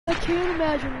can't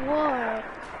imagine why.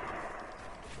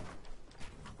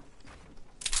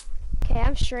 Okay,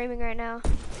 I'm streaming right now.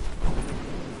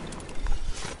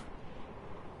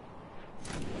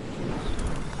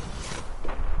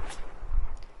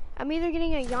 I'm either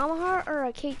getting a Yamaha or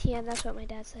a KTM, that's what my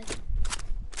dad said.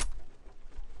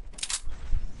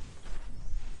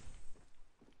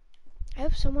 I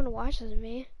hope someone watches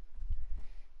me.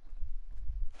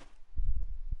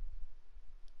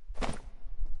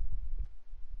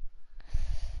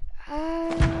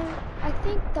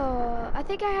 I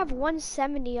think I have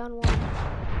 170 on one.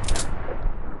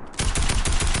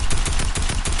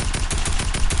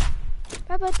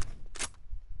 Bye, bud.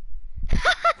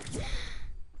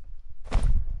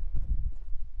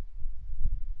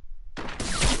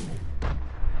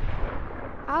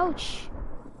 Ouch.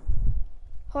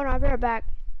 Hold on, I'll be right back.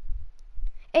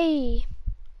 Hey.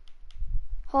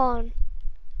 Hold on.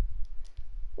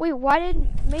 Wait, why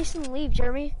did Mason leave,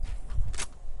 Jeremy?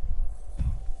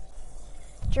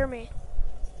 Jeremy.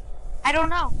 I don't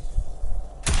know.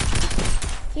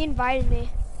 He invited me.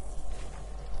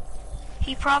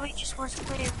 He probably just wants to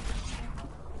play with you.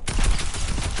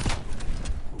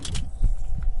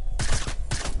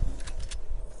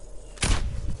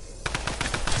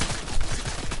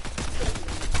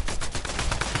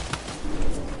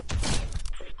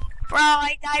 Bro,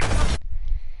 I died from...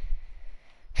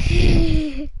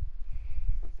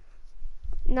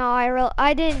 No,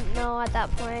 I didn't know at that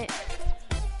point.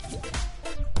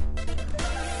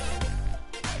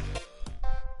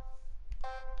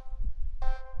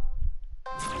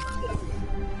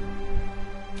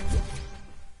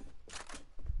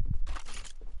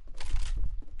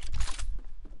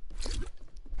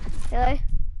 Really?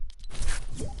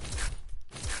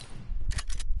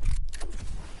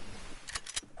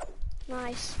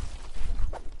 Nice.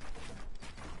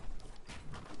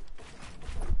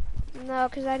 No,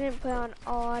 because I didn't put on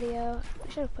all audio. I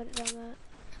should have put it on that.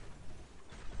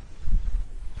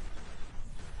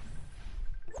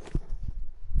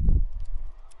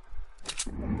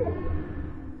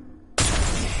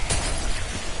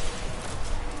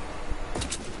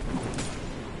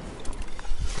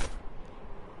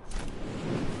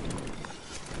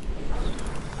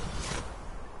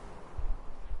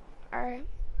 Alright.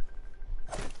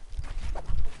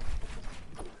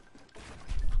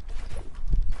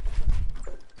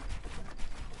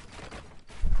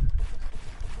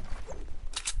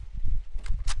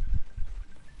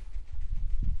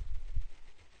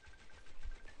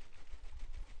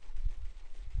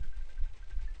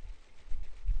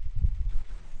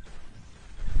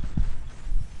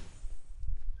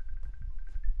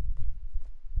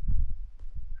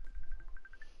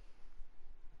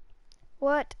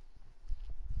 What?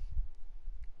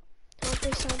 Don't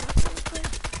they sign up real quick?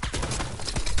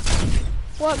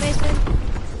 What, Mason?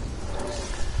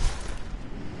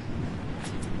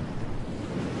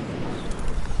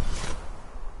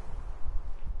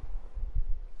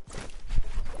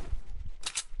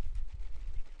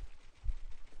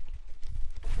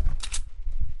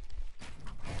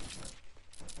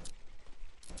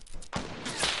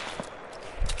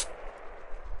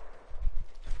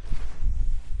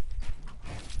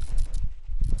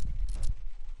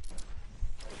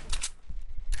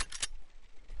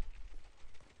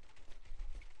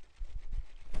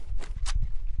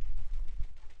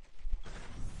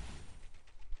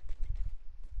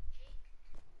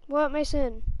 What,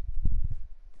 Mason?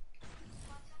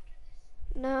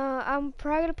 No, I'm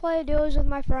probably gonna play duos with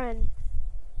my friend.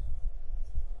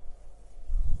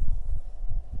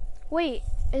 Wait,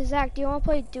 Zach, do you want to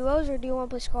play duos or do you want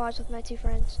to play squads with my two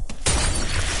friends?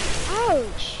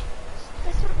 Ouch!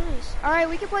 That's not nice. Alright,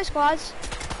 we can play squads.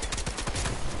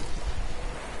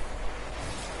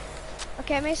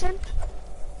 Okay, Mason?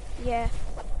 Yeah.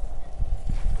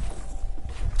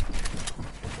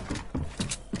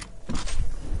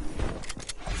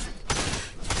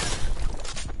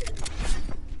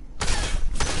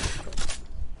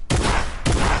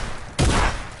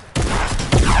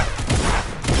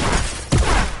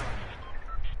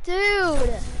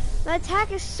 Dude, the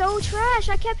attack is so trash.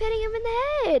 I kept hitting him in the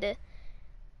head.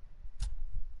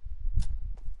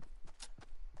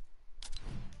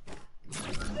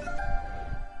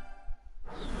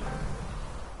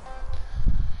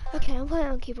 Okay, I'm playing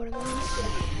on keyboard and mouse.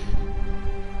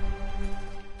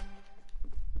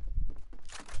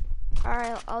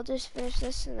 Alright, I'll just finish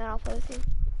this and then I'll play with you.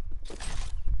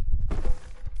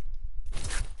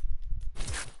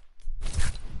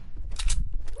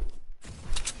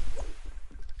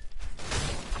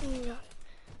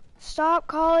 Stop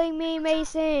calling me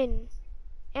Mason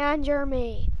and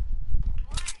Jeremy.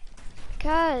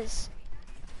 Because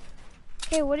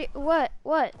Hey, what? What?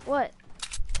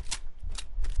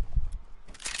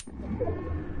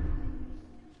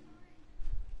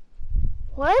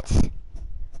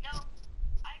 No,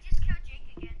 I just killed Jake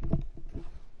again.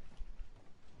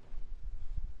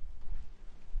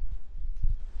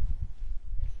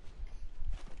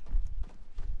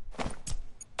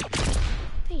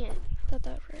 Dang it. I thought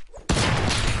that was right.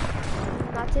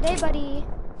 Not today, buddy.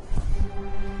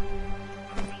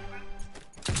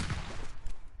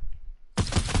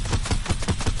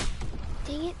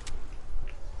 Dang it.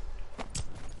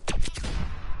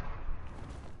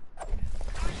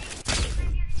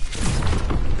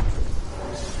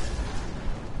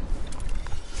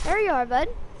 There you are, bud.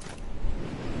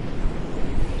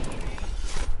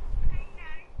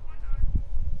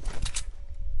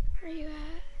 Where are you at?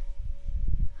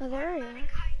 Oh, there you are.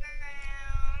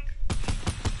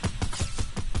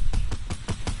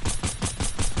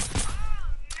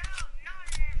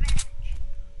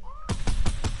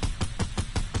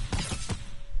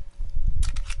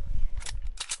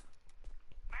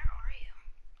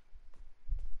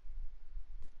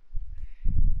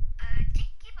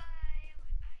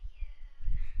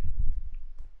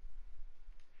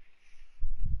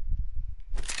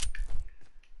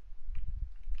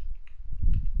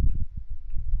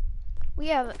 We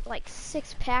have like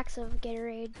 6 packs of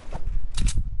Gatorade.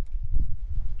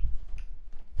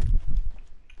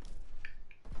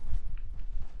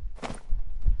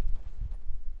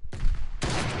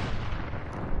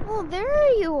 Oh,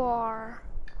 there you are.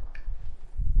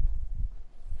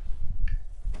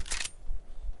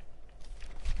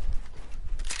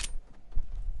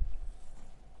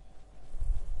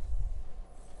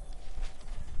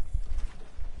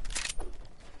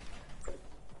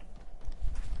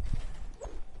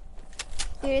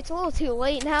 Dude, it's a little too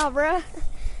late now, bruh.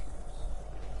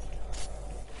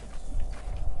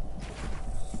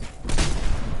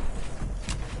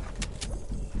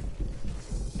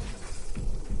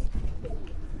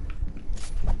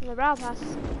 The battle pass.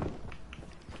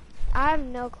 I have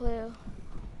no clue.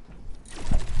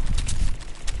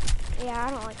 Yeah,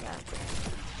 I don't like that.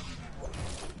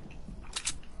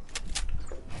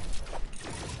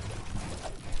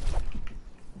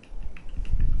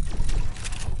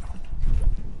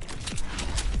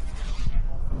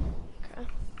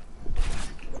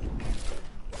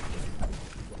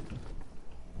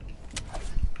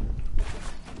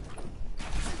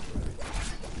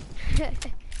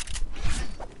 Okay.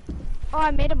 Oh,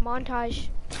 I made a montage.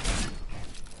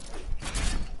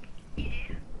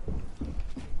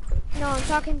 No, I'm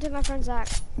talking to my friend Zach.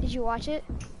 Did you watch it?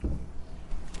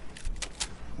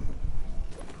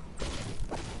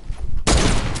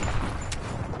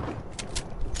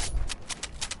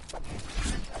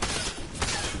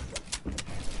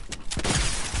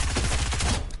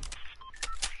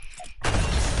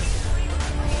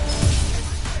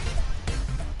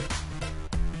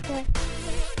 Okay.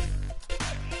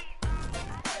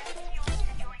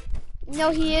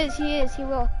 No, he is, he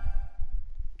will.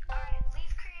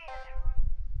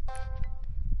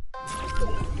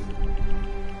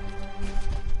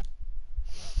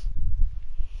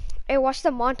 Hey, watch the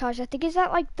montage. I think it's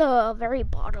at like the very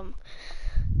bottom.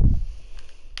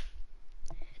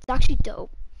 It's actually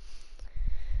dope.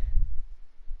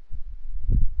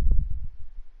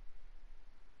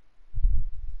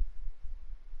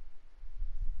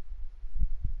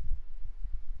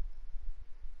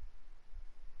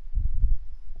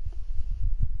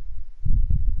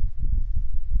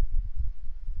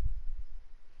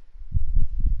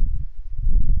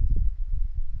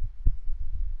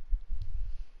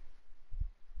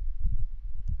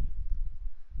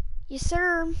 Yes,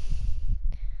 sir.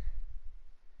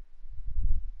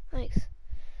 Thanks.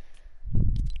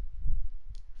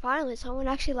 Finally, someone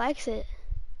actually likes it.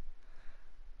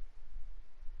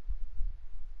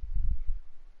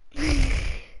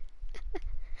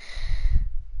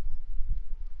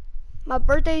 My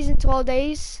birthday's in 12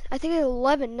 days. I think it's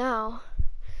 11 now.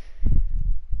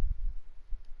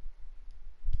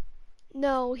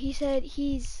 No, he said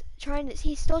he's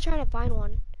still trying to find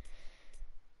one.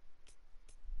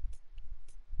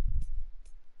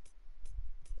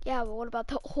 Yeah, but what about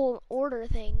the whole order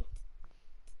thing?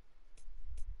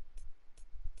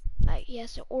 Like, he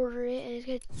has to order it and it's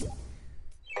gonna...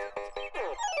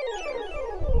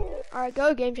 Alright,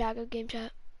 go game chat, go game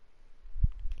chat.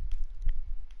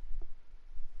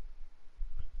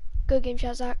 Go game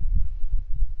chat, Zach.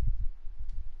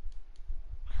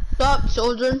 Stop,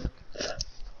 children.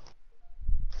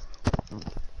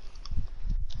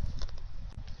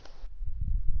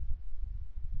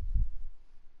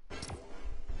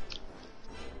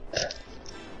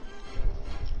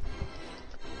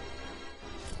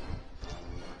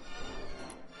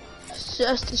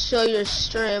 just to show your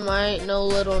stream, I ain't no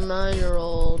little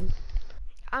 9-year-old.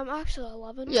 I'm actually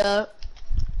 11. Yeah.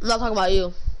 I'm not talking about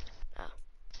you. Oh.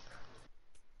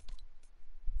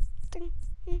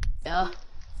 Yeah.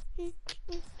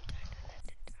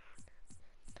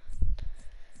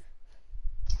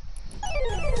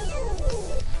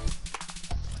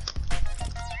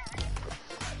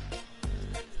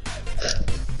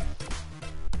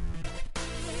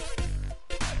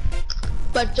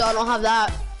 But y'all don't have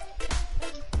that.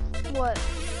 What?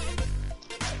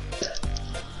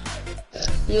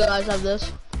 You guys have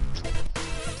this.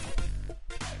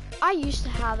 I used to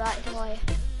have that until I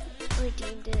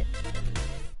redeemed it.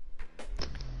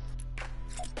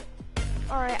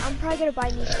 Alright, I'm probably gonna buy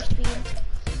Need for Speed.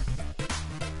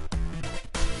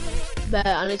 Bet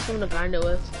I need someone to grind it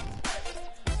with.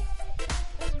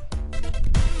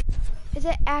 Is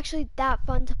it actually that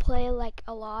fun to play like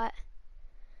a lot?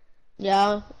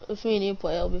 Yeah, if me and you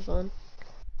play, it'll be fun.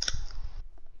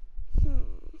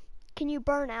 Can you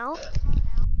burn out?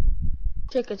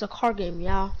 Chick, it's a car game,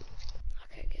 yeah.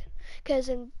 Okay, good. Because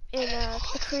in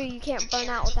the crew, you can't burn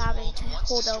out without having to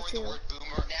hold L2.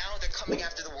 Now they're coming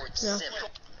after the word Yeah.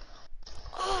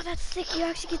 Oh, that's sick. You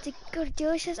actually get to go to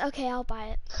dealerships? Okay, I'll buy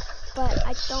it. But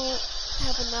I don't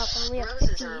have enough. I only have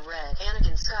 50. Roses are red.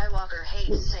 Anakin Skywalker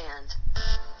hates sand.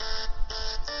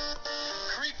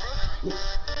 Creeper.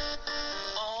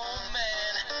 Oh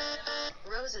man.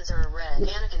 Roses are red.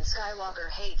 Anakin Skywalker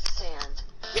hates sand.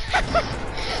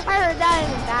 I heard that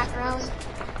in the background.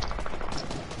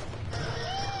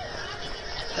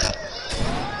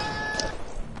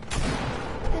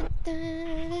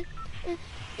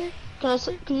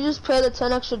 Can you just pay the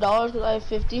 $10 extra because I have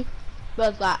 50?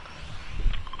 But that.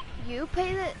 You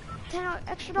pay the $10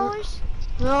 extra dollars?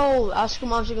 No, ask your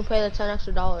mom if she can pay the $10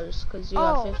 extra because you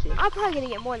have 50. I'm probably gonna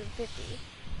get more than 50.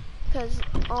 Cause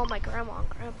my grandma and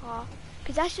grandpa.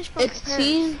 Cause that's just from It's my parents.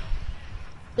 teen.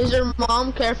 Does your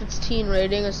mom care if it's teen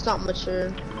rating? It's not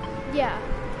mature. Yeah.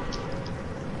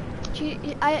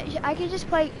 I can just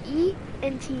play E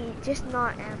and T, just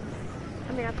not M.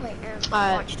 I mean, I play M.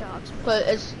 Watch Dogs. But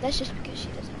it's That's just because she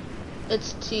doesn't.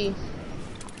 it's T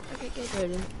Okay, good.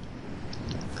 rating.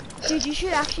 Dude, you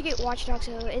should actually get Watch Dogs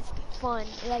though. It's fun.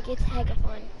 Like, it's hecka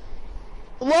fun.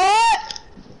 What?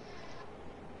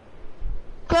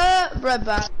 Cut right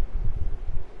back.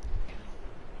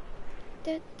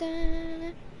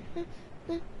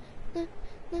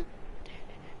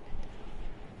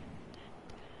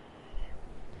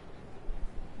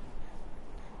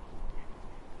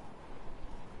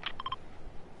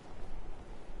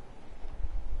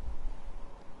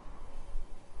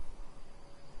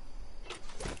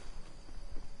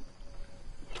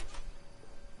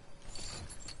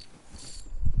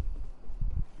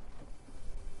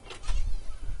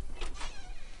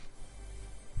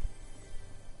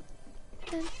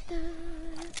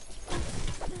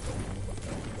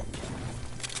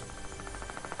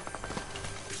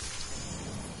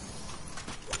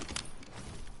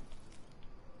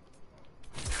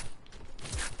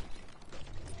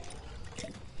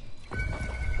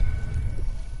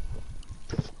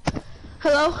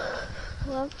 Hello?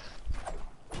 Hello?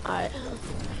 Alright.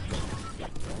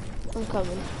 I'm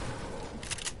coming.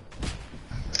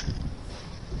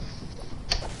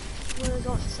 We're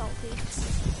going salty.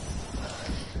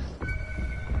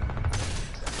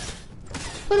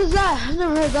 What is that? I've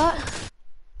never heard that.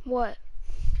 What?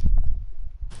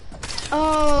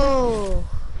 Oh.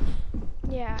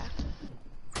 Yeah.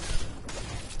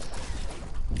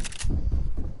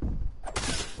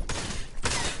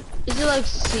 Is it like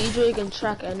Siege where you can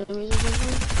track enemies or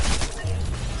something?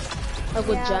 Like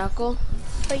with Yeah. Jackal?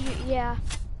 But yeah.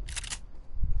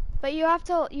 But you have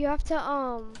to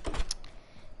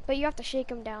but you have to shake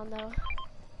them down though.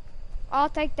 I'll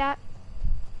take that.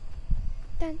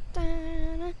 Dun,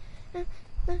 dun,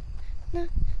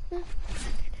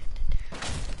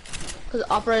 Because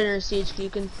operator in Siege, they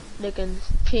can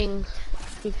ping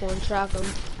people and track them.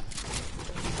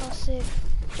 Oh, sick.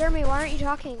 Jeremy, why aren't you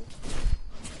talking?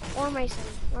 Or Mason,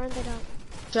 why aren't they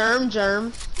talking?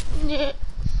 Germ. Yeah.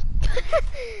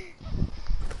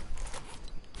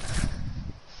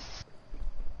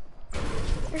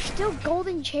 There's still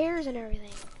golden chairs and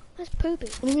everything. That's poopy.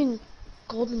 What do you mean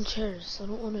golden chairs? I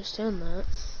don't understand that.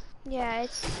 Yeah,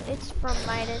 it's from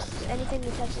Midas. Anything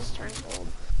that touches turns gold.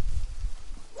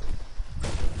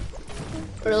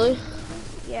 Really?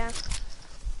 Yeah.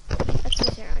 That's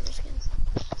the zero on your skin.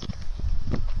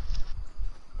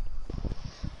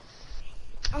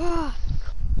 Oh.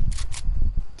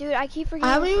 Dude, I keep forgetting.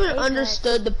 I haven't even Apex.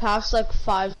 understood the past like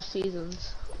 5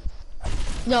 seasons.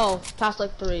 No, past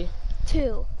like 3.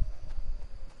 2.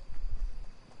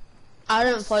 I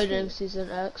didn't play during Season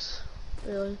X,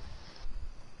 really.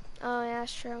 Oh, yeah,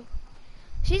 that's true.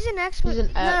 Season X was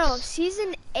Season no, X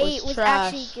Season 8 was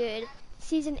trash. actually good.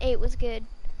 Season 8 was good.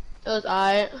 It was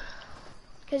alright.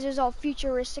 Because it was all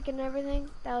futuristic and everything.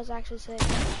 That was actually sick.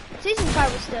 Season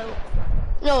 5 was dope.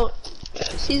 No,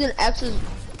 Season X is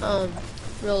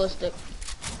realistic.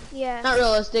 Yeah. Not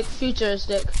realistic,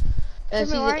 futuristic. And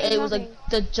Jimmy, why Season are you 8 was talking? like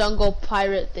the jungle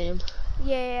pirate theme.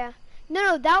 Yeah.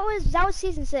 No, that was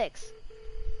Season 6.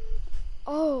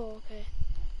 Oh, okay.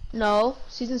 No,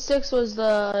 Season 6 was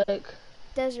the like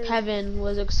Desert. heaven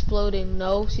was exploding.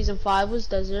 No, Season 5 was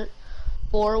desert.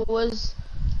 4 was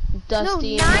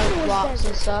dusty no, 9 and was rocks desert.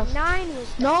 and stuff. 9 was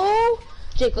desert. No,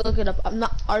 Jake, look it up. I'm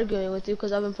not arguing with you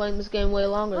because I've been playing this game way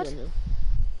longer What? than you.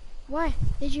 Why?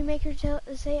 Did you make her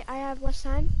say I have less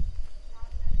time?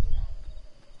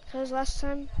 Because less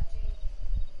time?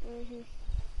 Mm-hmm.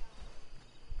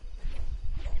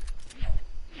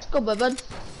 Let's go, bud.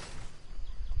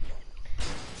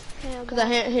 Because I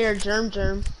can't hear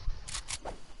germ.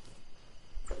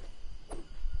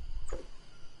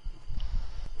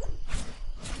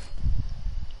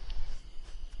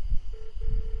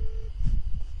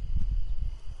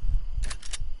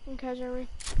 Okay, Jeremy.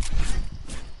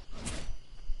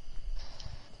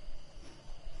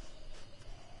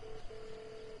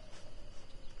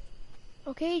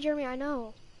 Okay, Jeremy, I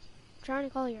know. I'm trying to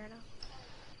call you right now.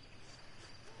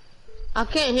 I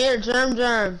can't hear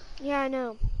germ. Yeah, I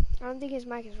know. I don't think his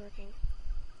mic is working.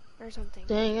 Or something.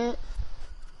 Dang it.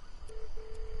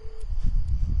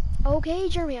 Okay,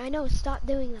 Jeremy, I know. Stop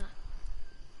doing that.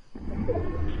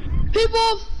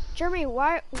 People! Jeremy,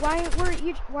 why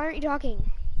aren't you talking?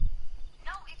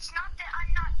 No, it's not that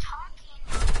I'm not talking.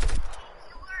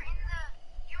 You were in the.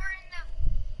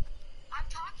 I'm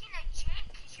talking to Jake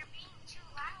because you're being too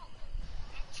loud.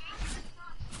 And Jake is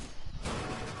not.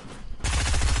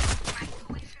 Right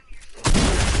away from your phone.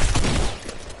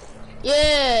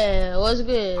 Yeah, what's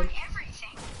good? On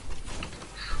everything.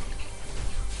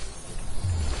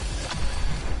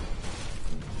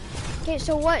 Okay,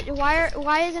 so what?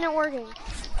 Why isn't it working? No,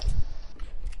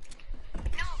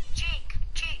 Jake,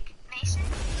 Mason.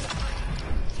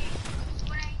 Jake,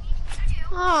 what I need you to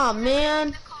do. Aw,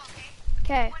 man. The call, Okay.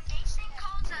 okay? When Mason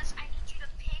calls us, I need you to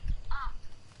pick up.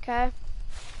 Okay.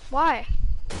 Why?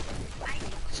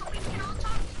 So we can all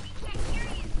talk. We can't hear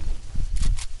you.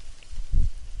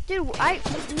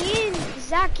 Dude, me and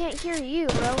Zach can't hear you,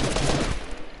 bro.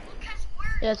 Because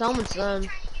we're Yeah, it's almost done. trying to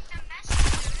get the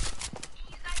message. And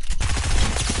you guys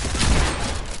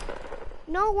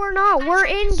are No, we're not. We're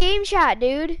in game chat,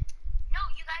 dude. No,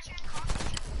 you guys are in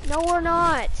conference. No, we're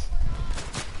not.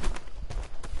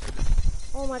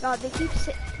 Oh my God, they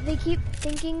keep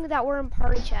thinking that we're in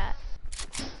party chat.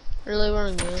 Really, we're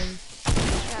in game.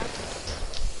 Yeah.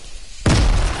 I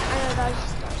know that was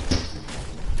just.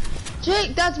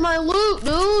 Jake, that's my loot,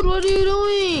 dude. What are you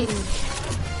doing?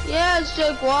 Yes,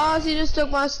 Jake Was. He just took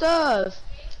my stuff.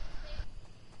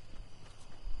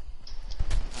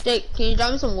 Jake, can you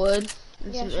drop me some wood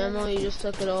and Yeah, some sure. ammo? You just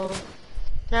took it all.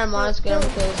 Never mind. Let's get him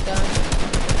and kill this guy.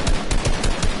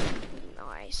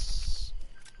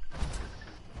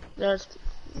 Nice. It's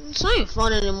not even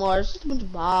fun anymore. It's just a bunch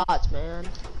of bots, man.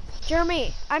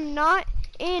 Jeremy, I'm not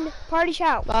in party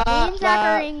chat. Me and Zach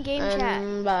are in game chat.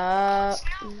 It's not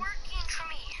working for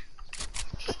me.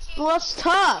 Well, that's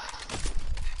tough.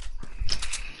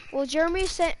 Well, Jeremy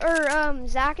said,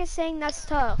 Zach is saying that's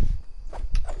tough.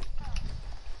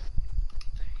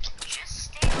 Just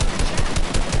stay on the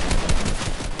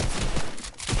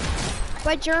chat.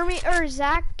 But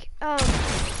Zach,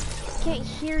 can't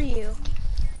hear you.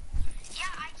 Yeah,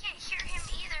 I can't hear him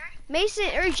either. Mason,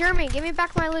 Jeremy, give me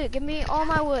back my loot. Give me all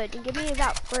my wood and give me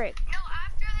that brick. No,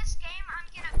 after this game, I'm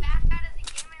gonna back out of the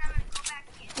game and I'm gonna go back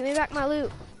in. Give me back my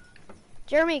loot.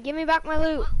 Jeremy, give me back my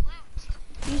loot. What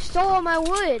loot? You stole all my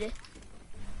wood.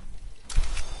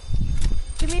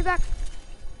 Give me back.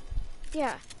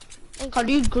 Yeah. Thank Are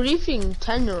you griefing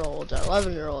 10-year-olds or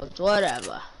 11-year-olds,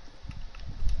 whatever?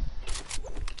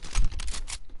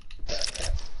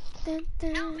 Dun,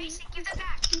 dun, No, Mason, give that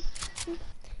back.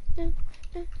 dun,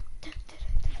 dun, dun.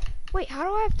 Wait, how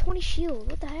do I have 20 shield?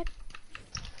 What the heck?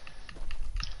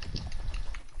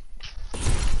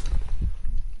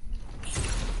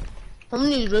 How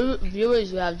many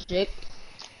viewers you have, Jake?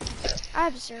 I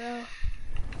have 0.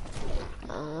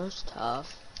 Oh, that's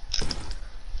tough.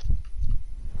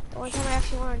 The only time I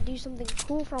actually want to do something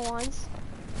cool for once.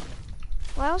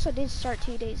 Well, I also did start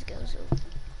 2 days ago, so.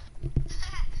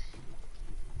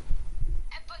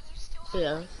 But you still have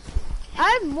Yeah.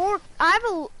 I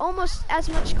have almost as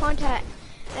much content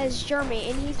as Jeremy,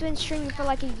 and he's been streaming for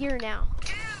like a year now. Dude,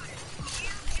 you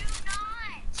do not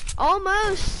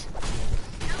Almost.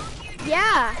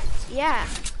 Yeah. Yeah.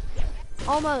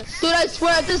 Almost. Dude, I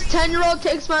swear, if this 10-year-old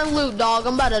takes my loot, dog,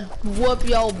 I'm about to whoop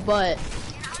your butt. And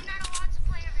I'm not allowed to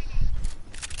play every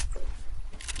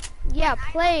day. Yeah,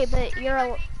 play, but you're I a.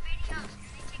 make videos,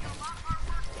 and they take a lot more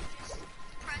work than just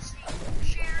pressing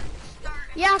share, start.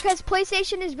 Yeah, because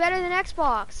PlayStation is better than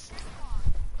Xbox.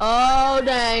 Oh,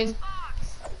 dang. Xbox.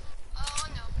 Oh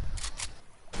no.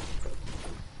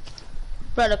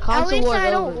 Bro, the At console least war I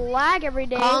is don't over. lag every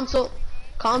day.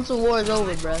 Console war is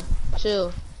over, bro.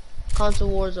 Chill. Console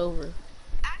war is over.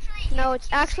 Actually, No,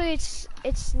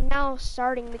 it's now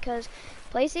starting because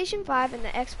PlayStation 5 and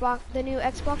the new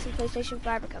Xbox and PlayStation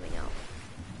 5 are coming out.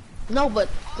 No, but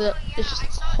it's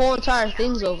just the whole entire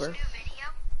thing's over.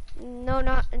 No,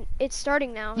 not. It's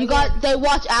starting now. You Again. they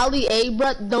watch Ali A,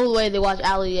 bro. No way they watch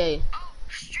Ali A. Oh,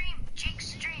 stream, Jake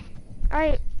stream.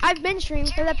 I've been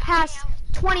streaming for the past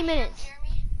 20 minutes.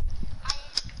 Jeremy,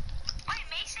 wait,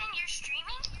 Mason, you're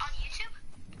streaming on YouTube?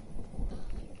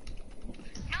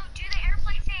 No, do the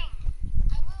airplane thing.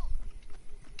 I will.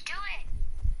 Do it.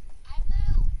 I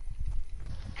will.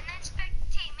 And then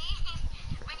spectate me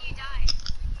when you die.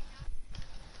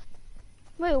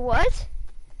 Wait, what?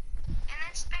 And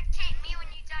then spectate me when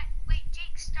you die. Wait,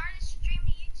 Jake, start a stream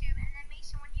to YouTube, and then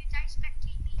Mason, when you die,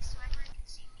 spectate me so everyone can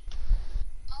see me.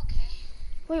 Okay.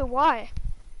 Wait, why?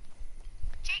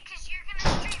 Jake, cause you're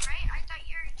gonna stream, right? I thought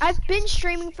you were just I've gonna been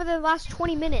stream. streaming for the last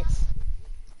 20 minutes.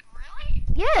 Really?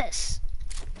 Yes.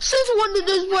 Since when did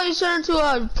this place turn into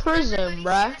a prison,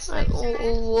 bruh? Like,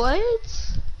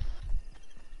 what?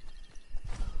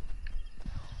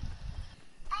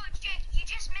 Bro, Jake, you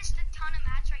just missed a ton of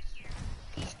mats right here.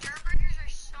 These dirt burgers are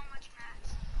so much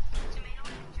mats. Tomato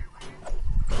and dirt burger.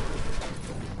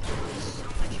 So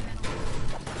much metal.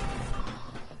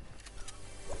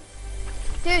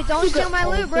 Dude, don't steal my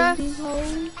loot, bruh. These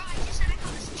hoes? Bro, I just said I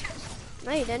call this chest.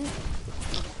 No, you didn't.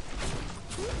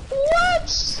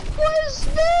 What? What is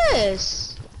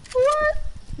this? What?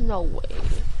 No way.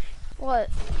 What?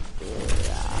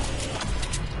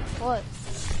 What?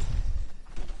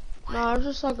 Nah, it's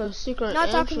just like a secret Not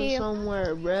talking to entrance you.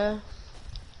 somewhere, bruh.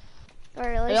 Oh,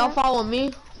 really? Hey, y'all follow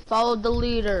me. Follow the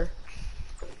leader.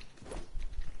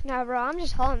 Nah, bro, I'm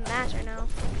just hauling mats right now.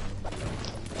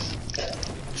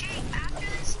 Jake, after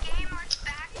this game, let's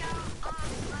back out of,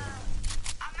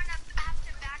 I'm gonna have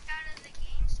to back out of the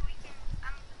game so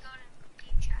I'm gonna go to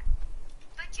game chat.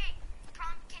 But Jake,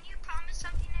 can you promise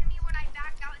something to me when I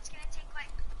back out? It's gonna take like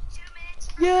 2 minutes.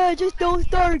 for me Yeah, to just go don't back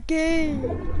start a game.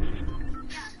 in.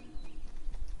 Yeah,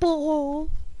 Butthole.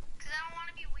 cause I don't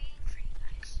wanna be waiting for you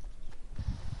guys.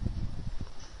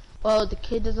 Well, the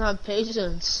kid doesn't have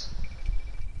patience.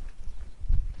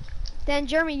 Then,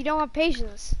 Jeremy, you don't have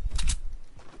patience.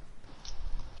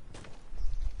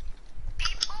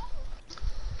 People?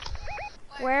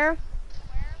 Where?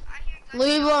 I hear good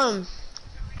Leave sounds.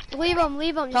 them. Leave them,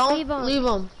 leave them, just Don't leave them. leave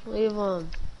them. Leave them.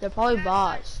 They're probably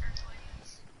bots.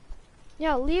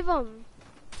 Yeah, leave them.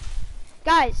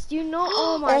 Guys, do you know?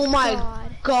 Oh my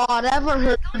god. God, I haven't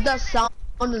heard that sound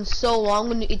in so long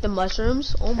when you eat the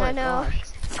mushrooms. Oh my I know. god.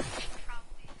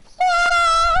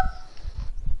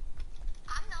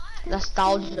 I'm not.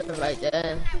 Nostalgia right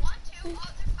there. I want to. Oh, they're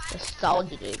fine.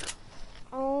 Nostalgic.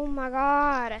 Oh my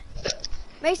god.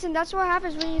 Mason, that's what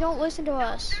happens when you don't listen to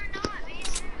us. They're not,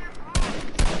 Mason. They're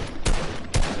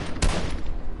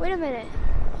wrong. Wait a minute.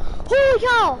 Holy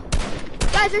cow!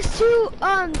 Guys, there's two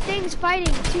things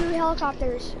fighting, two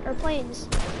helicopters or planes.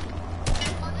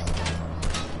 Oh, this guy.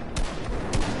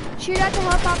 Shoot at the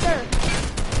helicopter.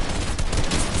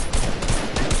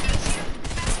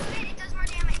 It does more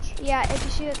damage. Yeah, if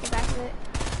you shoot at the back of it.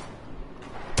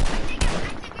 I think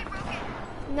we broke it.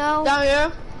 No. Down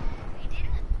here, We didn't.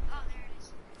 Oh, there it is.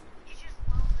 It's just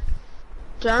lower.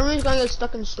 Jeremy's gonna get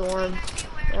stuck in storm.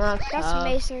 That's That's tough.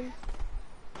 Mason.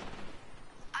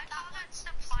 I thought that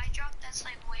supply drop that's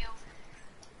like way over.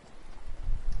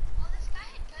 Oh, this guy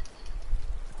had good loot.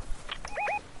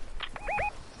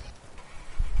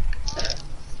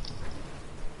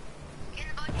 Get in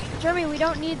the boat. Jeremy, we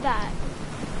don't need that.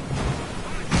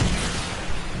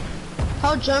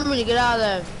 Tell Jeremy to get out of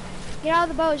there. Get out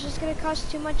of the boat, it's just gonna cause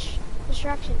too much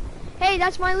distraction. Hey,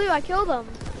 that's my loot, I killed him.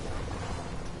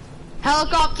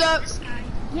 Helicopter. This guy.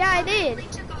 Yeah, I did. Only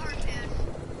took a harpoon.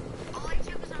 All I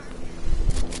took was a harpoon.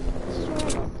 This is why I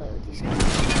don't play with these guys.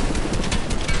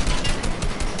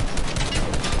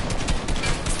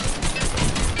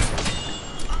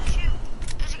 Oh shoot.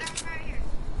 There's a guy right here.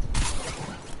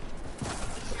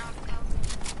 He's knocked out.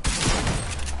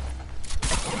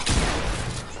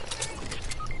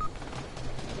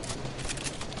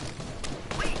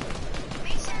 Wait.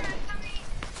 Mason, I'm coming.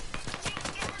 Jake,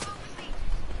 get in the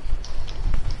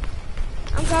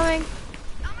coming.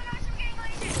 Oh my gosh, I'm getting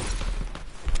lasered.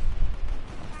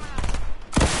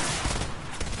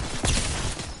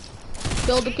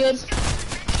 Killed the kid.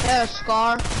 Yeah,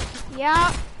 Scar.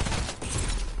 Yeah.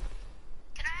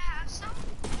 Can I have some?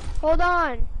 Hold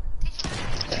on.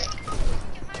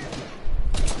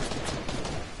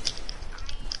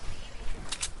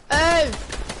 Hey!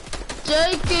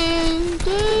 Jake!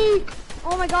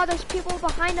 Oh my god, there's people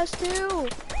behind us too.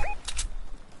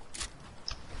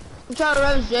 I'm trying to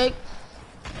res Jake.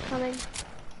 Coming.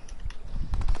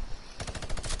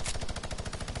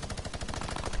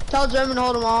 Tell German to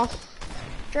hold him off.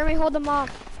 Jeremy, hold them off.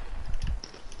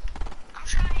 I'm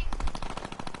trying.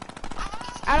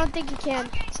 I don't think you can.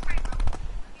 I'm getting sprayed, bro.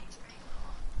 I'm getting sprayed.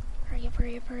 Hurry up,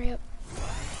 hurry up, hurry up.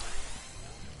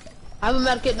 I have a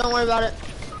medkit, don't worry about it.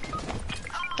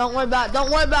 Don't worry about it, don't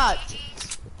worry about it.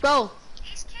 Jeez. Go.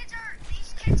 These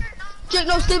kids are not. Jake,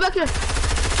 no, stay back here.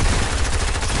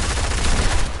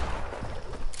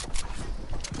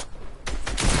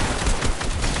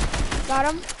 Got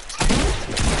him.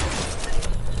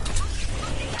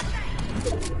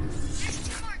 There's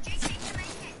two more. JJ can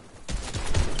make it.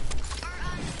 Or,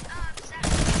 Zach.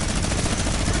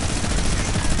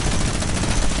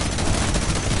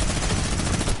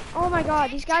 Oh my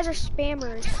god, these guys are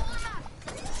spammers. Hold him up.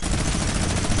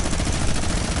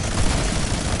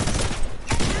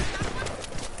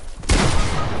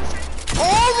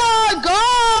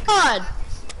 Oh my god!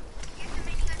 You have to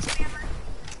make that spammer.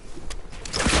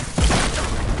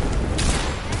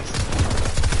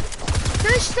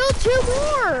 There's still two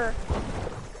more.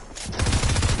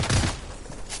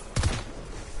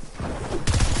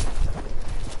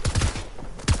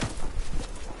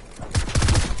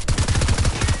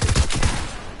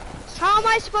 How am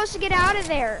I supposed to get out of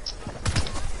there? You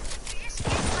just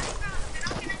get high ground. They're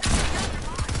not gonna know the other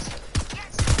bots.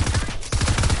 Yes,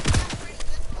 nice. Pretty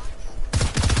good bots.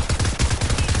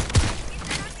 Get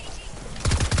that RPG.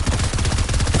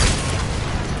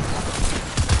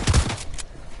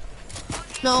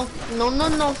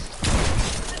 No.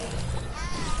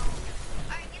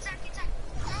 Alright, get Zach.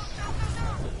 Go.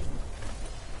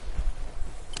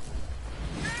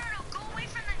 No, go away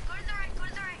from them. Go to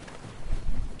the right.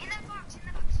 In that box.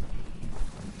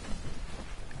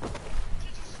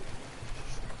 Okay, just...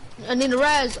 I need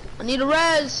a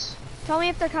res. Tell me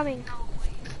if they're coming. No,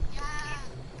 wait. Yeah.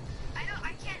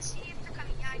 I can't see if they're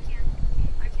coming. Yeah, I can.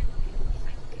 I can look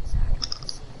at Zach. I can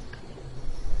see if they're coming.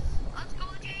 Let's go,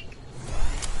 Jake.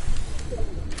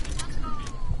 Let's go.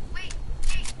 Wait,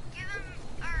 Jake, give him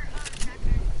our Zach.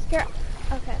 Here.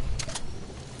 Okay.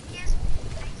 He has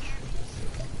big damage.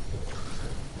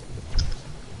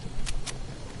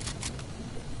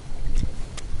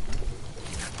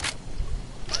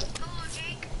 Go,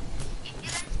 Jake. And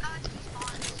then these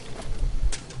bots.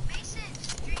 Mason,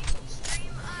 stream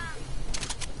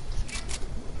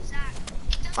Zach.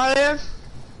 Are you?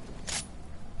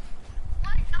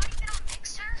 What? Not even on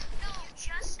Mixer? No, you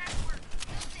just said we're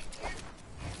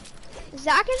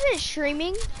Zach isn't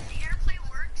streaming. the airplay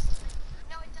works.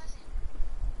 No, it doesn't.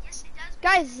 Yes, it does.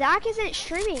 Guys, Zach isn't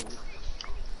streaming.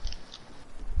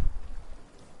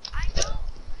 I know.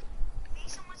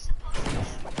 Mason was supposed to.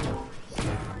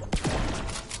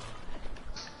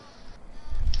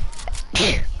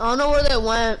 I don't know where they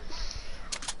went.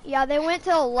 Yeah, they went to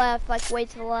the left, like way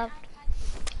to the left.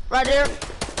 Right here.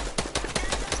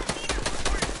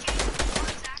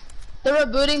 They're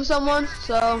rebooting someone,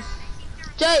 so.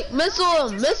 Jake, missile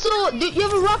him! Missile! Dude, you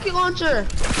have a rocket launcher!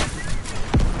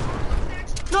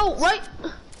 No, right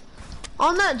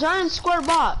on that giant square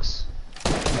box.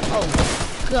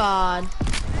 Oh, God.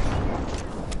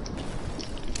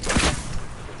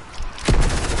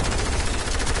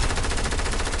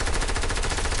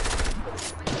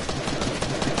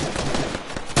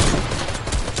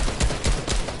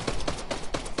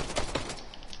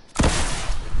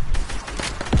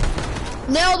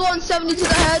 Nailed 170 to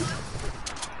the head.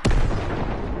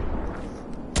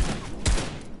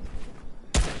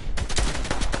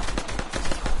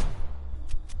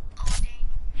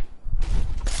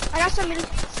 I got somebody.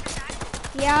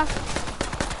 Yeah.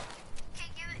 Okay,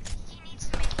 give it. He needs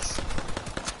the mace.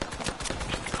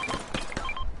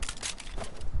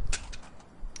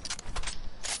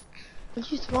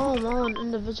 Why'd you throw them all on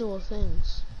individual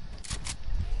things?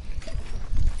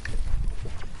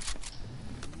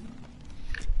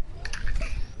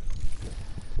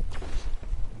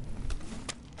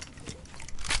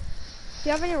 Do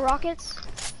you have any rockets?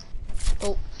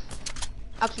 Oh.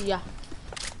 Actually, yeah.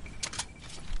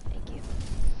 Thank you.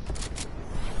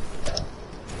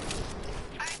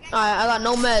 Alright, I got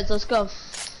no meds. Let's go.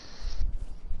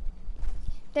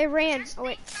 They ran. Oh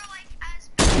wait. Things are like as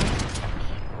big as me.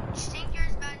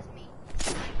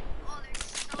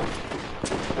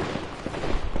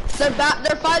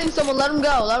 They're fighting someone. Let them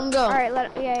go. Let them go. All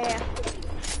right, yeah.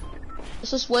 Let's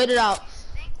just wait it out.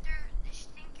 They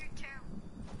think you're terrible.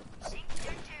 Think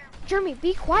they're terrible. Jeremy,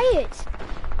 be quiet.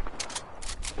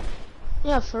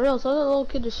 Yeah, for real. Tell that little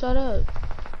kid to shut up.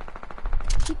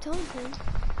 Keep telling him.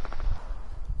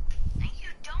 And you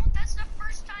don't? That's the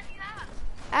first time you have.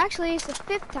 Actually, it's the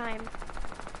 5th time.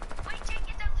 Wait, Jake,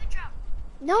 get that loot drop.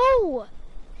 No.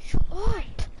 Shut up.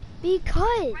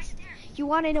 Because. Right there. You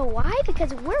want to know why?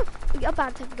 Because we're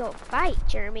about to go fight,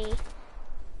 Jeremy.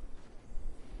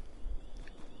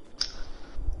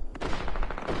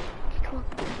 Come on.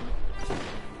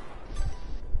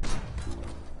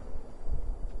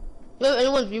 You have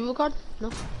anyone's Vivo card? No.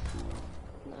 No.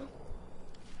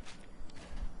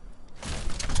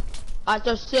 Alright,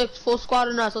 there's 6. Full squad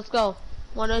on us. Let's go.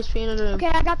 1 HP in the room. Okay,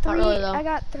 I got 3. Not really, though. I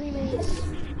got 3 minutes.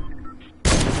 No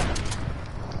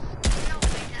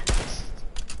way that missed.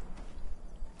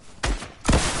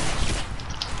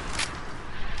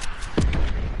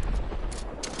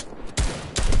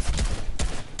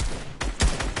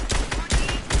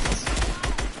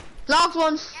 Knocked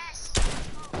one. Yes.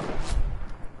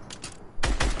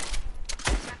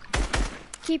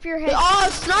 Keep your head. Oh,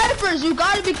 snipers! You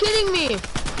gotta be kidding me! Jake,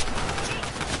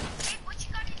 what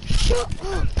you gotta do? Shut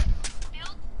up.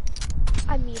 Build.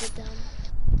 I muted them.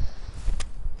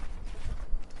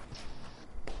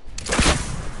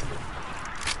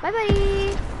 Bye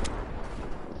bye.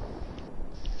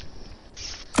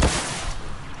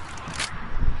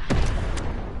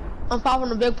 I'm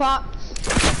popping a big pop.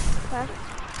 Okay.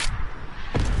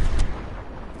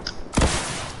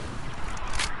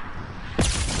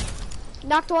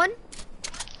 Knocked one.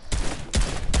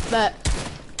 Bet.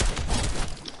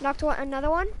 Knocked one. Another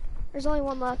one. There's only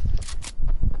one left.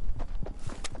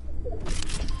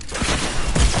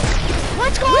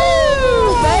 Let's go,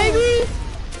 Woo, baby!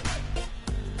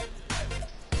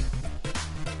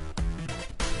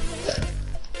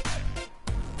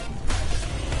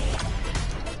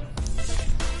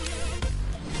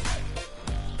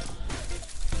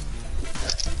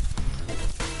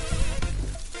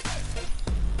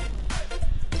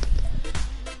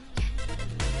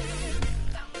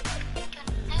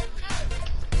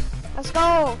 Let's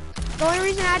go. The only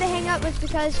reason I had to hang up was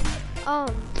because,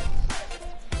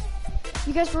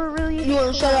 you guys were really. You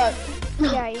wanna shut up?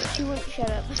 Yeah, you wouldn't shut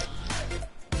up.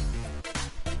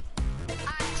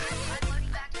 I'm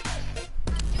loading back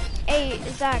in. Hey,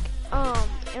 Zach.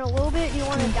 In a little bit, do you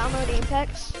want to download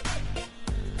Apex?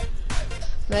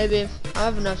 Maybe. I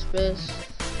have enough space.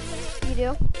 You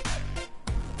do.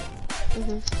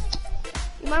 Mhm.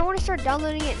 You might want to start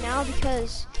downloading it now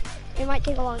because it might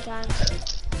take a long time.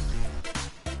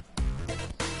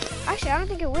 Actually, I don't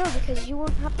think it will because you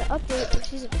won't have to update for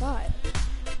season 5.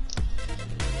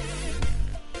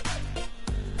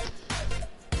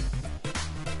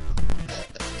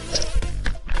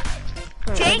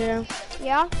 Jake?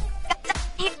 Yeah?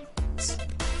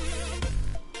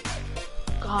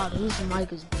 God, whose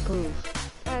mic is poof?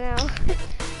 I know.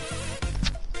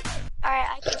 Alright,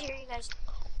 I can hear you guys.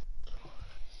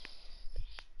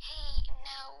 Hey,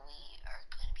 now we are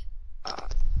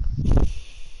gonna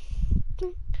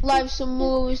be. Life's a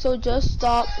movie, so just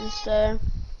stop and stare.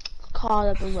 God,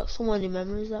 that brings back so many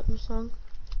memories, that song.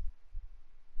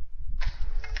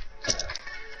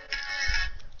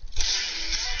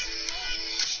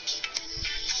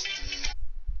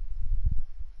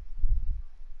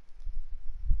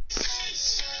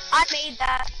 I made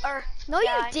that, or No,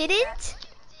 yeah, you I made didn't. that.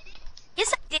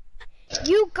 Yes, I did.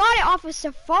 You got it off of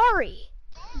Safari,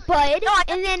 bud, No, I got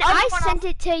and then the other I one sent off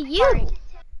it to Safari. you.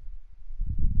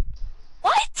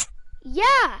 What?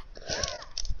 Yeah.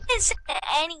 You didn't say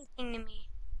anything to me.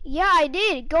 Yeah, I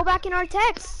did. Go back in our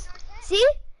texts. See?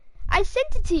 I sent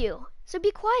it to you. So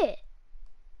be quiet.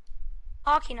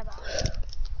 Talking about.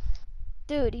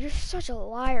 Dude, you're such a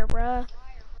liar, bruh.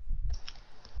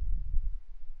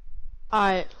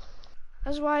 Alright.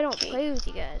 That's why I don't play with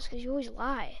you guys, because you always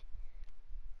lie.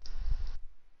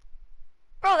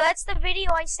 Bro, that's the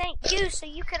video I sent you so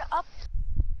you could up.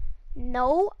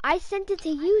 No, I sent it to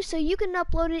you so you can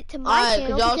upload it to my Alright,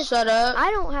 channel could y'all because shut up?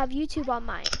 I don't have YouTube on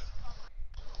mine.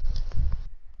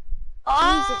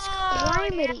 Jesus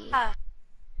Criminy. Yeah.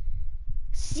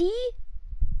 See?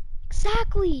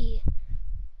 Exactly.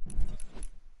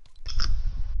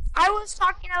 I was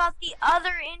talking about the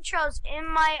other intros in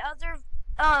my other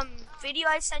video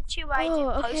I sent you. I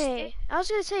didn't post okay. it. I was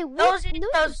gonna say, what? No,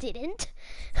 those- you didn't.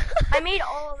 I made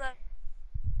all of them.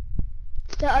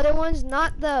 The other one's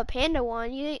not the panda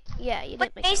one. You didn't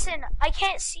But make Mason, I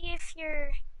can't see if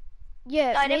you're.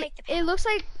 Yeah, No, I didn't make the it panda. looks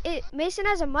like Mason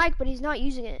has a mic, but he's not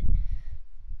using it.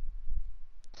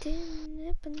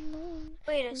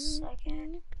 Wait a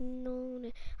second.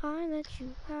 I let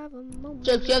you have a moment.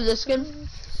 Jake, you have this skin?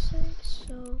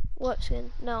 So, what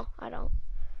skin? No, I don't.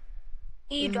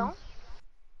 You don't?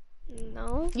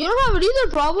 No. You don't have it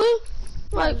either, probably.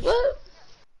 Like, what?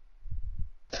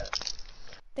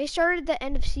 They started the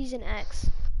end of season X.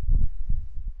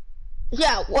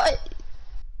 Yeah, what?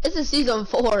 This is season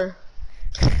 4.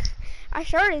 I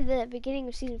started the beginning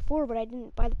of season 4, but I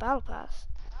didn't buy the battle pass.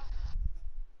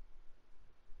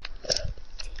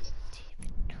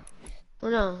 Oh,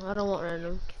 no, I don't want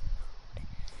random.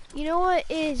 You know what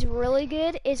is really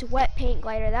good? Is wet paint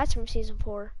glider. That's from season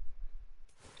 4.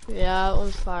 Yeah, that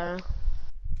one's fire.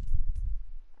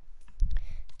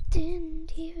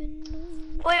 Didn't even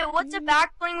know. Wait, what's the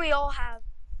back bling we all have?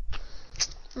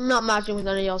 I'm not matching with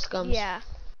any of y'all's scums. Yeah.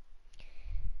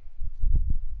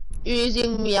 You're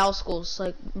using Meowskulls,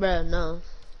 like, bruh, no.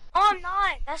 Oh, I'm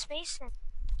not. That's Mason.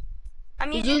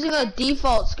 I'm You're using a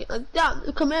default skin. Like, that,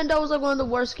 the Commando was like one of the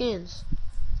worst skins.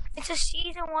 It's a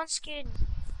season 1 skin.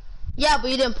 Yeah,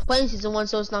 but you didn't play in season 1,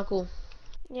 so it's not cool.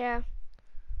 Yeah.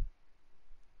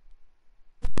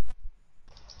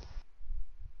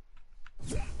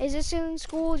 Is this in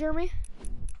school, Jeremy?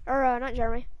 Or, not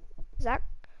Jeremy. Zach?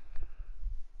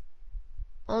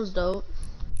 That one's dope.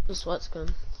 The sweat skin.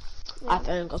 Yeah. I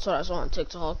think that's what I saw on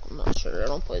TikTok. I'm not sure. I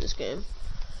don't play this game.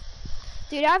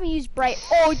 Dude, I haven't used Bright.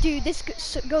 Oh, dude, this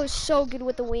goes so good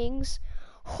with the wings.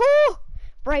 Whew!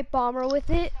 Bright Bomber with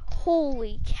it.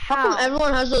 Holy cow. How come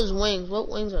everyone has those wings? What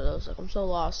wings are those? Like, I'm so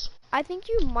lost. I think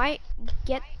you might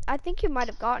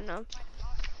have gotten them.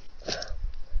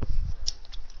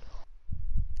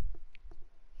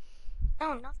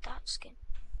 No, not that skin.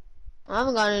 I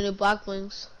haven't gotten any black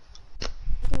wings.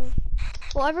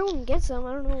 Well, everyone gets them.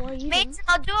 I don't know why you didn't. Mason,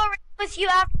 I'll do a raid with you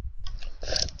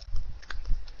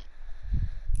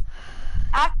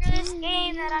after this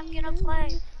game that I'm gonna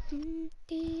play.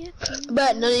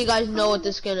 But none of you guys know what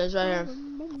this skin is right here.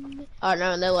 Oh,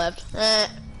 no, they left. No,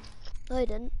 they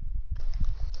didn't.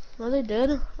 No, they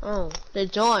did? Oh, they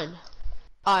joined.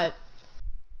 Alright.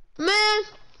 Man!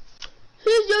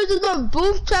 He's using the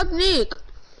booth technique.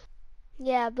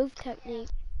 Yeah, booth technique.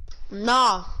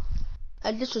 Nah.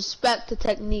 I disrespect the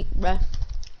technique, bruh.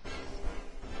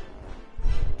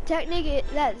 The technique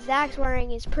that Zach's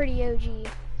wearing is pretty OG.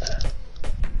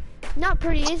 Not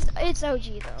pretty, it's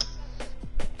OG though.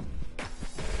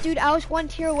 Dude, I was 1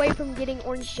 tier away from getting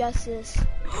Orange Justice.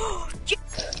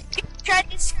 Try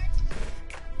this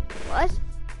What?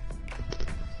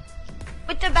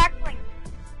 with the back bling.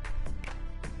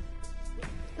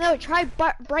 No, try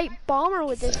Bright Bomber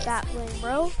with this bat bling,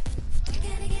 bro.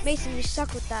 Mason, you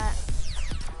suck with that.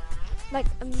 Like,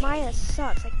 Maya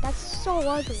sucks. Like, that's so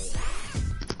ugly.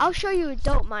 I'll show you a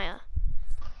dope Maya.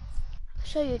 I'll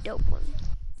show you a dope one.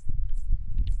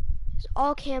 It's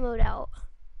all camoed out.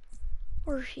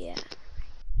 Where's she at?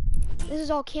 This is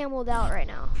all camoed out right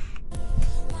now.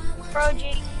 Bro,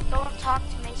 Jake, don't talk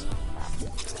to Mason like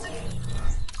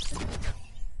that.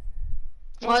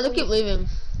 Why do they keep leaving?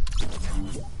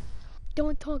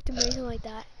 Don't talk to Mason like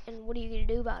that. And what are you gonna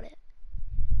do about it?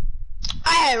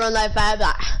 I run like 5.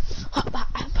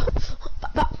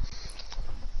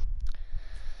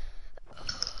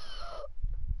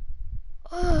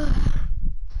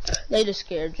 They just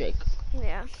scared Jake.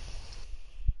 Yeah.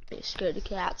 They scared the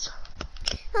cats.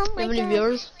 Oh You my have any God.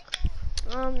 viewers?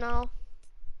 No.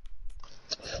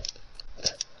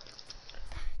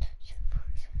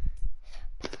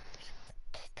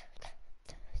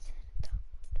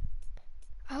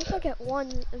 I hope I get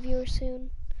 1 viewer soon.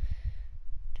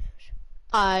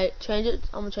 Alright, change it.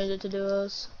 I'm gonna change it to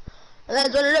duos. And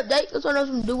let's run an update. Let's run up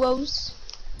some duos.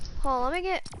 Hold on, let me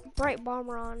get Bright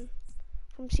Bomber on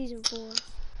from season 4.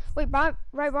 Wait, Bright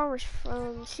Bomber's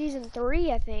from season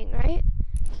 3, I think, right?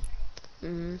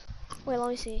 Mm-hmm. Wait, let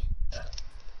me see.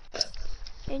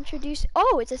 Introduce.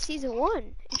 Oh, it's a season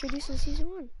 1. Introducing season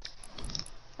 1.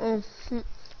 Mm-hmm.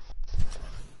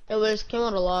 It was came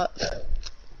out a lot.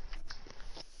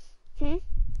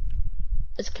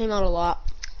 It came out a lot.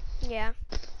 Yeah.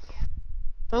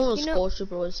 Almost You know- Skull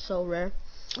Trooper was so rare.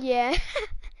 Yeah.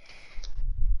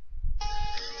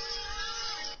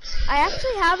 I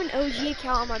actually have an OG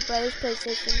account on my brother's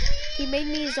PlayStation. He made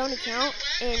me his own account,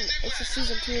 and it's a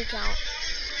season 2 account.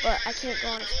 But I can't go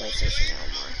on his PlayStation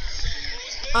anymore.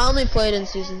 I only played in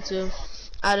season 2.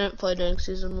 I didn't play during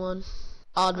season 1.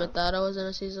 I'll admit that I was in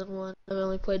a season 1. I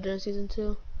only played during season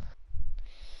 2.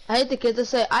 I hate the kids to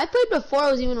say I played before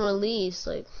it was even released.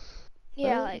 Like,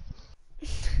 Yeah, Right. like,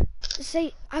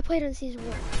 say, I played on season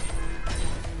 1.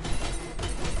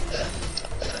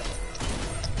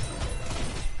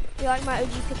 You like my OG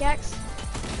pickaxe?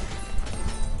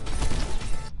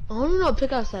 don't even know what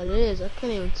pickaxe that is. I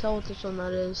can't even tell what this one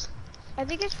that is. I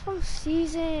think it's from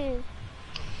season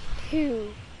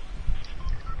 2.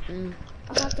 I'll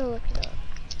have to look it up.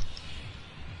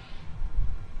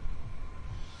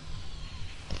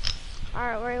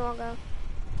 Alright, where do you want to go?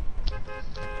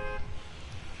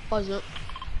 Pause it.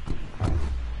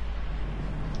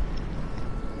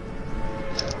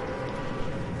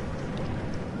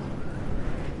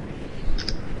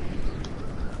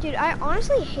 Dude, I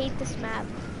honestly hate this map.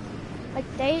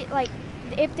 Like,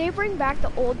 if they bring back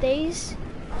the old days,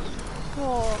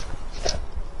 oh,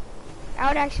 I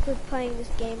would actually be playing this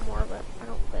game more, but I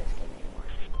don't play this game anymore.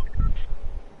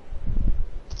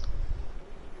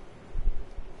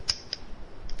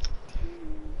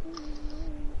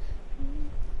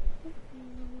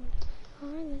 I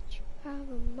let you have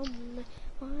a moment,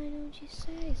 why don't you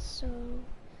say so?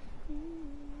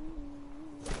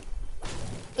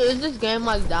 If this game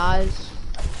like dies,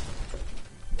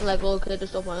 like little kids are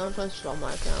still playing, I'm trying to stall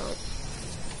my account.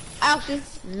 Actually,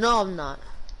 no I'm not.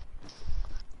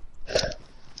 I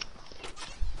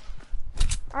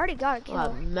already got a A lot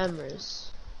kill. of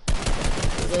memories. You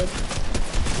good?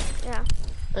 Yeah.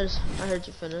 I heard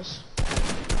you finish.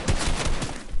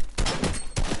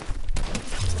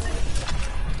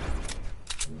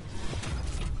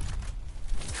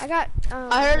 I got,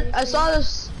 I saw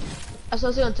this on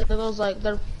TikTok. It was like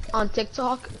they're on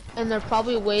TikTok and they're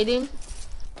probably waiting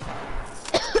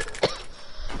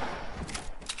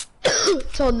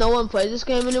till no one plays this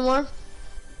game anymore,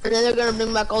 and then they're gonna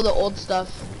bring back all the old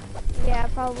stuff. Yeah,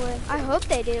 probably. I hope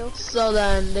they do. So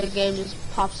then the game just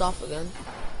pops off again.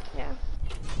 Yeah.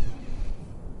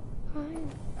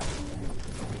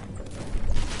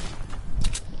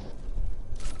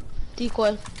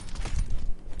 Decoy.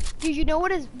 Dude, you know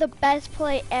what is the best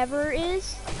play ever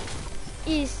is?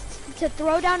 Is to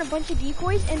throw down a bunch of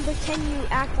decoys and pretend you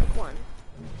act like one.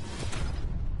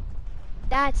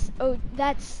 That's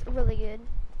really good.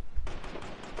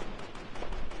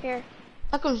 Here.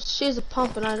 How come she has a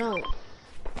pump and I don't?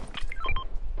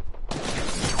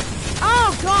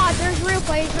 Oh god, there's real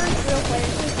players, there's real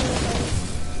players, there's real players.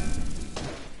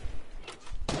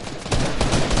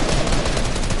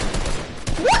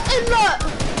 What in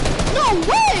the? No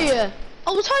way! I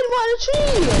was hiding behind a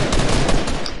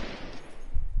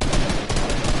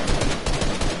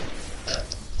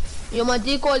tree! Yo, my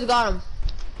decoys got him.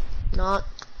 Not.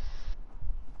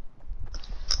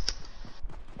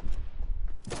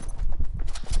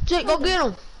 Jake, go get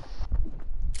him.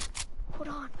 Hold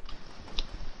on.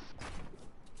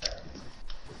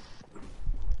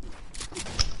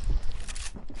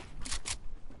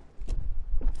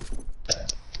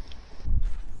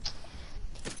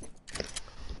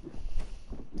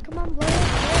 Come on, Blair.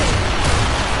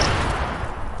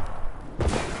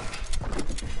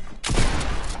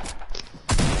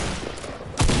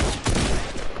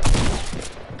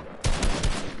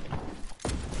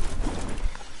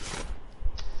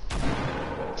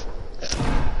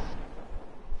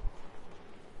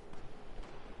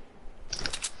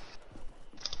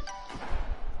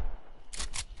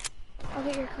 I'll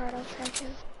get your card, I'll try to.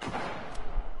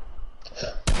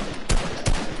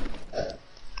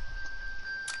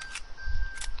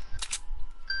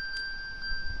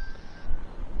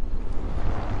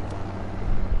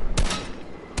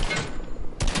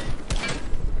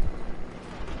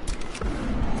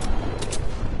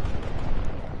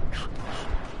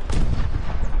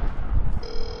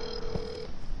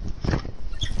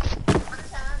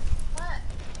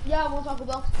 Yeah, we'll talk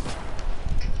about.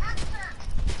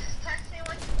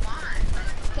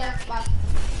 Okay, bye.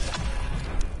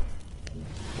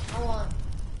 I want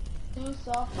 2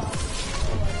 soft tacos with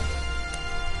no lettuce.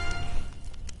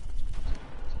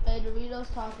 A Doritos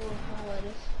taco with no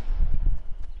lettuce.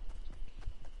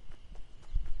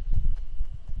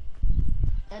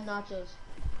 And nachos.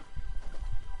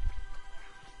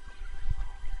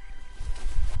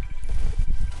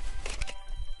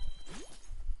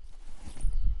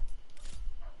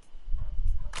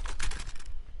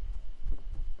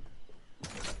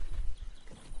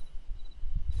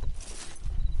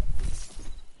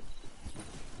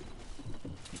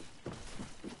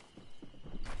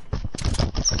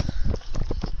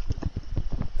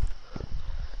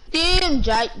 Game,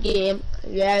 giant game.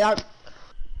 Yeah.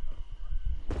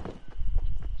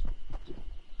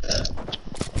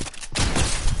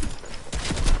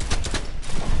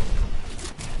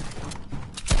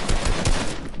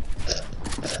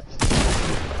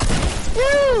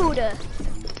 Dude!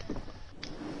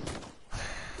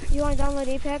 You want to download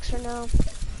Apex or no?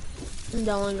 I'm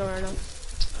downloading it right now.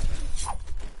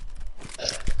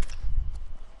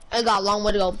 I got a long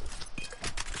way to go.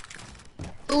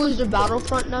 Ooh, is the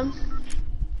Battlefront done?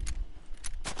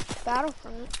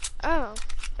 Battlefront. Oh.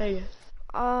 There you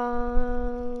go.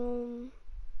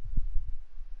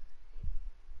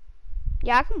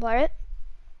 Yeah, I can play it.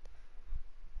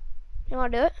 You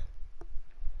wanna do it?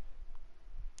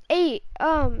 Hey,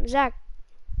 Zach.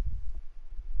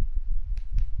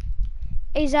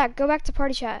 Hey, Zach, go back to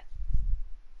party chat.